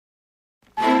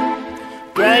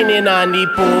grinding on the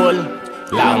pole,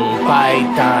 long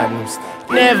pythons.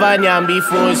 Never nyam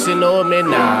before, she know me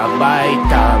nah bite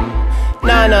them.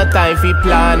 Nah no time fi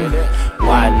plan,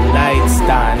 one night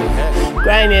stand.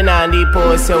 Grinding on the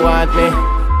pole, she want me.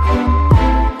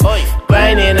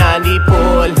 Grinding on the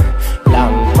pole,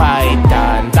 long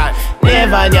python.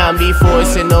 Never nyam before,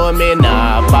 she know me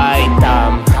nah bite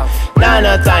them. Nah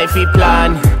no time fi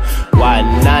plan,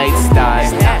 one night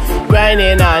stand.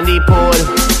 Grinding on the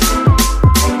pole.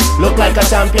 Look like a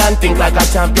champion, think like a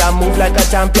champion, move like a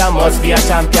champion, must be a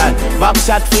champion. Back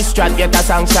shot, free strat, get a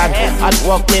sanction. At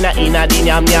work, me na inna the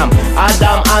nyam nyam.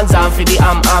 Adam hands on for the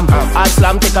am. At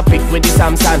slam, take a pic with the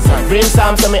Samsung. Bring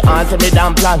Sam to me on to me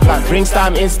damn plan. Bring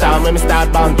Storm in Storm when me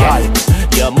start bound, girl.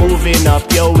 You're moving up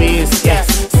your waist, yes.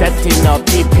 Setting up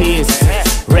the pace,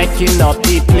 wrecking up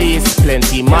the place.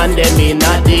 Plenty man them in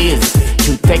a days.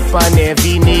 You take pan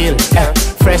every nail,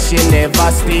 fresh you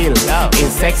never steal. In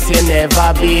sex you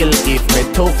never bail. If me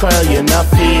too curl you not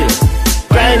feel.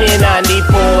 Grinding on the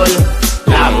pole,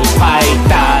 long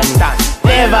python.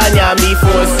 Never nyam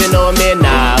before, so know me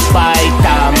nah bite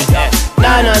them.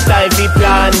 Nah no time fi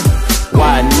plan,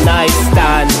 one night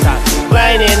stand.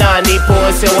 Grinding on the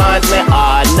pole, she want me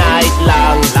all night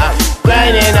long.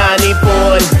 Grinding on the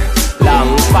pole,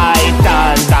 long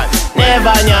python.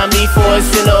 Never nyam before,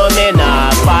 so know me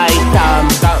nah bite them.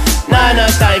 Nah no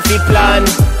time fi plan,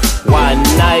 one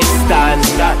night stand.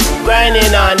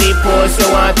 Grinding on the pole, she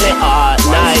want me all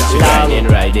night long. Grinding,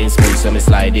 riding, smooth, so me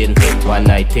sliding. One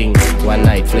night thing, one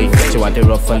night fling. She want it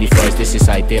rough on the first, this is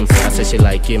item. I say she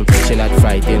like him, she not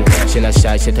frightened. She not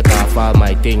shy, she take off all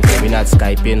my thing. We not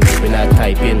Skyping, we not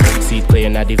typing. See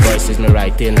playing at the voices me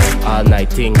writing. All night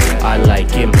thing, I like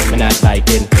him. We not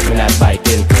biting, we not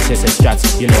biting. She says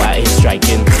Strats, you know I ain't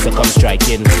striking. So come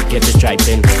striking, get to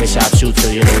striping. Me sharp shoot, so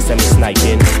you know say me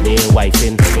sniping. Me ain't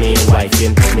wifing, me ain't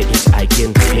wifing. Me itch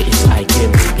hiking, me itch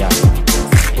hiking. Yeah.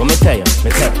 What me tell you,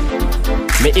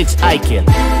 me itch hiking.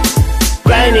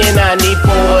 Grinding on the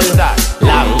pole,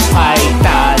 long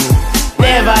python.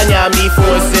 Never nyam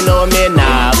before, so know me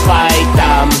nah fight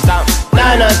them.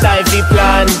 Nah no time fi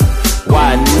plan,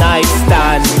 one night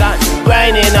stand.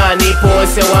 Grinding on the pole,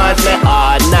 she want me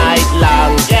all night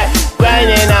long.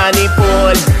 Grinding on the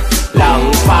pole, long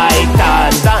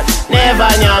python. Never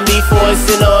nyam before,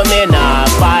 so know me nah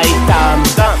fight them.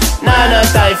 Nah no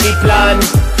time fi plan,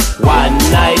 one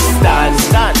night stand.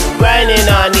 Grinding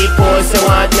on the pole, she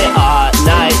want me all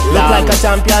night long. Look like a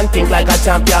champion, think like a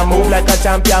champion, move like a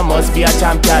champion, must be a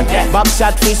champion. Back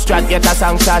shot, free strat, get a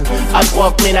sanction. At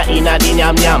work, me na inna the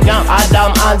nyam nyam.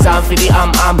 Adam hands on for the am.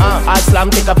 At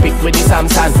slam, take a pic with the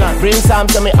Samsung. Bring Sam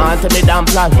to me on to me damn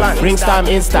plan. Bring Storm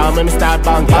in Storm when me start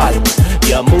bound, girl.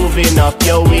 You're moving up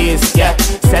your waist, yeah.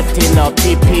 Setting up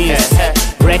the pace,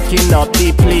 wrecking up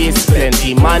the place.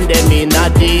 Plenty man them in a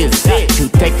days. You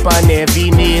take pan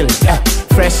every nail,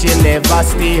 fresh you never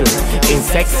steal. In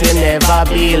sex you never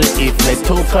bail. If me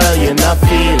too curl you not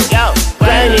feel.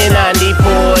 Grinding on the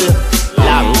pole,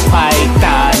 long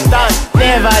python.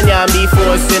 Never nyam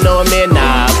before, so know me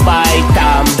nah bite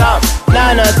them.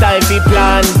 Nah no time fi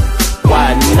plan,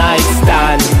 one night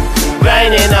stand.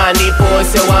 Grinding on the pole,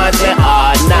 she want me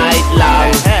all night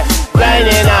long.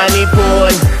 Grinding on the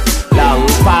pole, long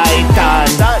python.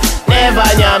 Never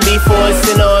nyam before,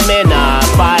 so know me nah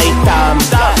bite them.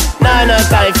 Nah no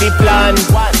time fi plan,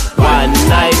 one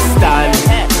night stand.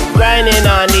 Grinding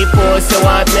on the pole, she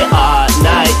want me all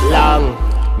night long.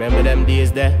 Remember them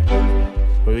days there?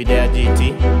 When we there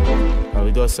GT? And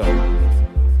we do so.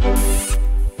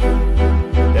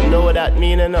 Them know what that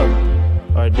mean enough?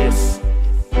 Or this?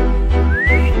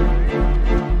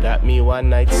 That me one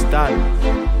night stand.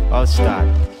 I'll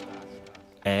stand.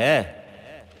 Yeah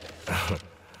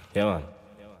man.